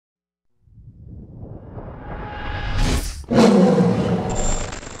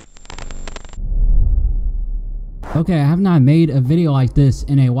Okay, I have not made a video like this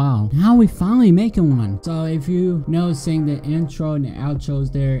in a while. Now we finally making one. So if you noticing the intro and the outro's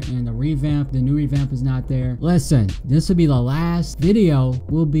there and the new revamp is not there. Listen, this will be the last video.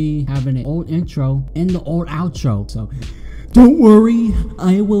 We'll be having an old intro and the old outro. So don't worry,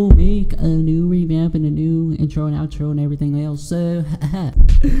 I will make a new revamp and a new intro and outro and everything else. So,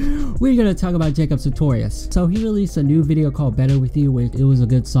 we're gonna talk about Jacob Sartorius. So he released a new video called Better With You, which it was a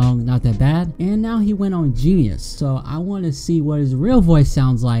good song, not that bad. And now he went on Genius. So I want to see what his real voice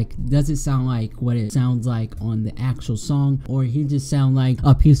sounds like. Does it sound like what it sounds like on the actual song, or he just sound like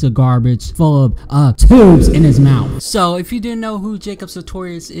a piece of garbage full of tubes in his mouth? So if you didn't know who Jacob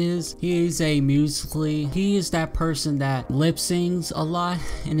Sartorius is, he is that person that lip sings a lot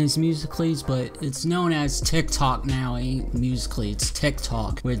in his musicals, but it's known as TikTok now. Ain't musically, it's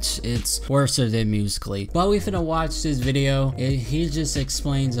TikTok, which it's worse than musically. But we finna watch this video. He just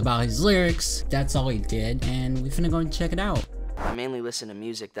explains about his lyrics. That's all he did, and we finna go and check it out. I mainly listen to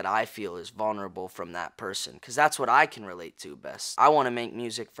music that I feel is vulnerable from that person, because that's what I can relate to best. I want to make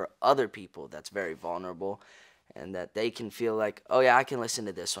music for other people that's very vulnerable, and that they can feel like, oh yeah, I can listen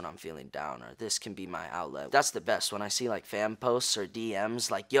to this when I'm feeling down, or this can be my outlet. That's the best, when I see like fan posts or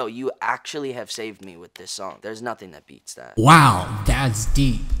DMs like, yo, you actually have saved me with this song. There's nothing that beats that. Wow, that's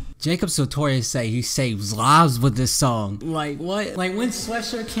deep. Jacob Sartorius say he saves lives with this song. Like what? Like when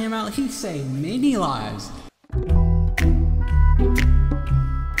Sweatshirt came out, he saved many lives.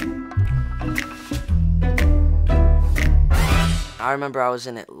 I remember I was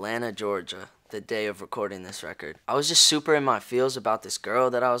in Atlanta, Georgia, the day of recording this record. I was just super in my feels about this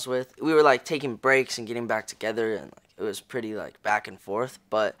girl that I was with. We were like taking breaks and getting back together, and like it was pretty like back and forth.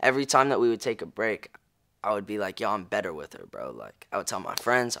 But every time that we would take a break, I would be like, yo, I'm better with her, bro. Like, I would tell my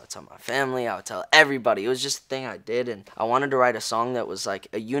friends, I would tell my family, I would tell everybody. It was just a thing I did, and I wanted to write a song that was like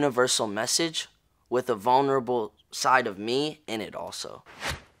a universal message with a vulnerable side of me in it also.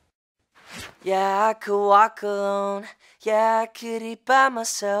 Yeah, I could walk alone. Yeah, I could eat by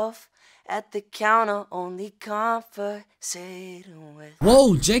myself. At the counter, only conversating with.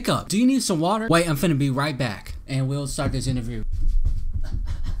 Whoa, Jacob, do you need some water? Wait, I'm finna be right back, and we'll start this interview.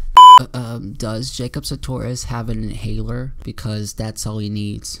 Does Jacob Sartorius have an inhaler? Because that's all he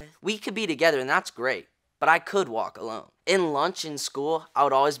needs. We could be together, and that's great, but I could walk alone. In lunch in school, I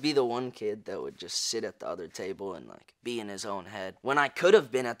would always be the one kid that would just sit at the other table and like be in his own head. When I could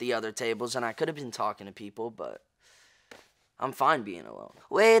have been at the other tables and I could have been talking to people, but I'm fine being alone.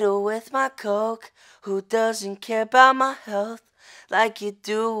 Waiter with my Coke, who doesn't care about my health like you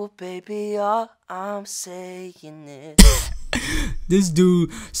do, baby, all I'm saying is. This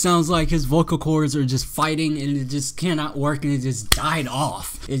dude sounds like his vocal cords are just fighting and it just cannot work and it just died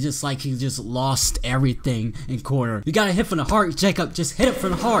off. It's just like he just lost everything in quarter. You gotta hit from the heart, Jacob. Just hit it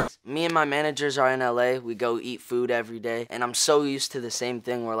from the heart. Me and my managers are in LA. We go eat food every day. And I'm so used to the same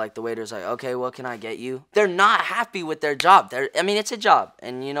thing where like the waiter's like, okay, what can I get you? They're not happy with their job. I mean, it's a job.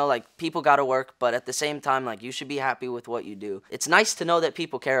 And you know, like people gotta work. But at the same time, like you should be happy with what you do. It's nice to know that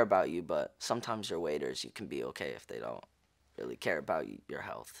people care about you. But sometimes your waiters, you can be okay if they don't really care about your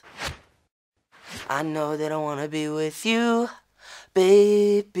health. I know that I wanna be with you,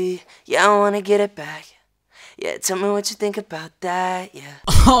 baby. Yeah, I wanna get it back. Yeah, tell me what you think about that, yeah.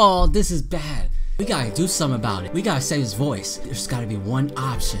 Oh, this is bad. We gotta do something about it. We gotta save his voice. There's gotta be one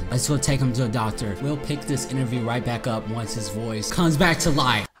option. Let's go take him to a doctor. We'll pick this interview right back up once his voice comes back to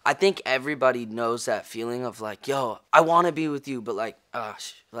life. I think everybody knows that feeling of like, yo, I want to be with you, but like,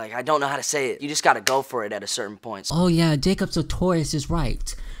 I don't know how to say it. You just got to go for it at a certain point. Oh yeah, Jacob Sartorius is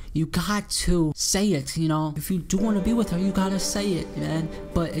right. You got to say it, you know. If you do want to be with her, you gotta say it, man.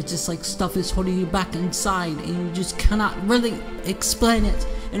 But it's just like stuff is holding you back inside, and you just cannot really explain it.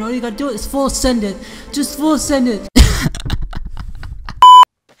 And all you gotta do is full send it. Just full send it.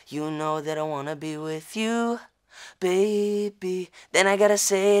 You know that I want to be with you, baby. Then I gotta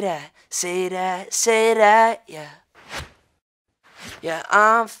say that, say that, say that, yeah. Yeah,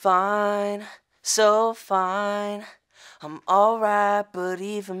 I'm fine, so fine. I'm alright, but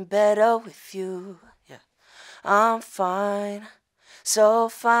even better with you, yeah. I'm fine, so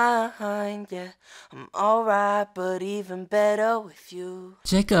fine, yeah. I'm alright, but even better with you.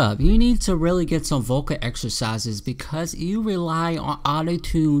 Jacob, you need to really get some vocal exercises because you rely on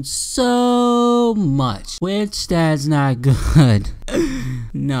auto-tune so much, which that's not good.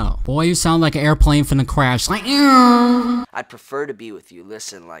 No. Boy, you sound like an airplane finna crash. Like, I'd prefer to be with you.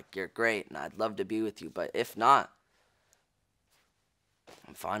 Listen, like, you're great, and I'd love to be with you, but if not,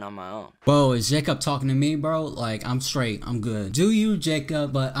 I'm fine on my own. Whoa, is Jacob talking to me, bro? Like, I'm straight. I'm good. Do you,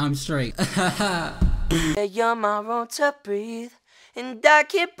 Jacob, but I'm straight. Yeah, you're my room to breathe. and I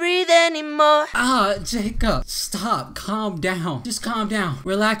can't breathe anymore. Jacob, stop, calm down. Just calm down,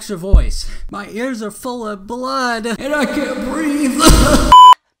 relax your voice. My ears are full of blood, and I can't breathe.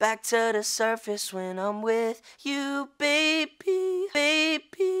 Back to the surface when I'm with you, baby,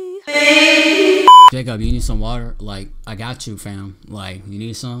 baby, baby. Jacob, you need some water? Like, I got you, fam. Like, you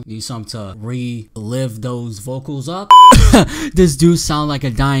need some? You need some to relive those vocals up? This dude sound like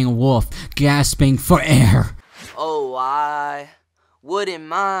a dying wolf, gasping for air. Oh, I wouldn't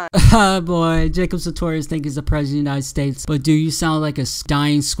mind. Boy, Jacob Sartorius thinks he's the president of the United States, but dude, you sound like a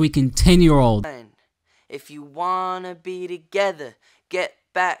dying, squeaking 10-year-old. If you wanna be together, get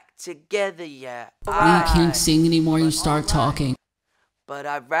back together, yeah. You can't sing anymore, you start talking. But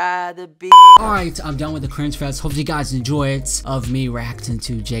I'd rather be. Alright, I'm done with the cringe fest. Hope you guys enjoy it of me reacting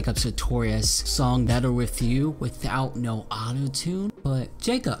to Jacob Sartorius' song Better With You without no auto-tune. But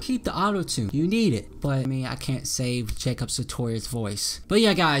Jacob, keep the auto-tune. You need it. But I mean, I can't save Jacob Sartorius' voice. But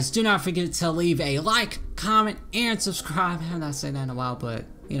yeah, guys, do not forget to leave a like, comment, and subscribe. I have not said that in a while, but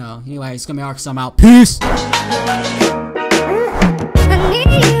you know, anyway, it's gonna be Arcus. I'm out. Peace!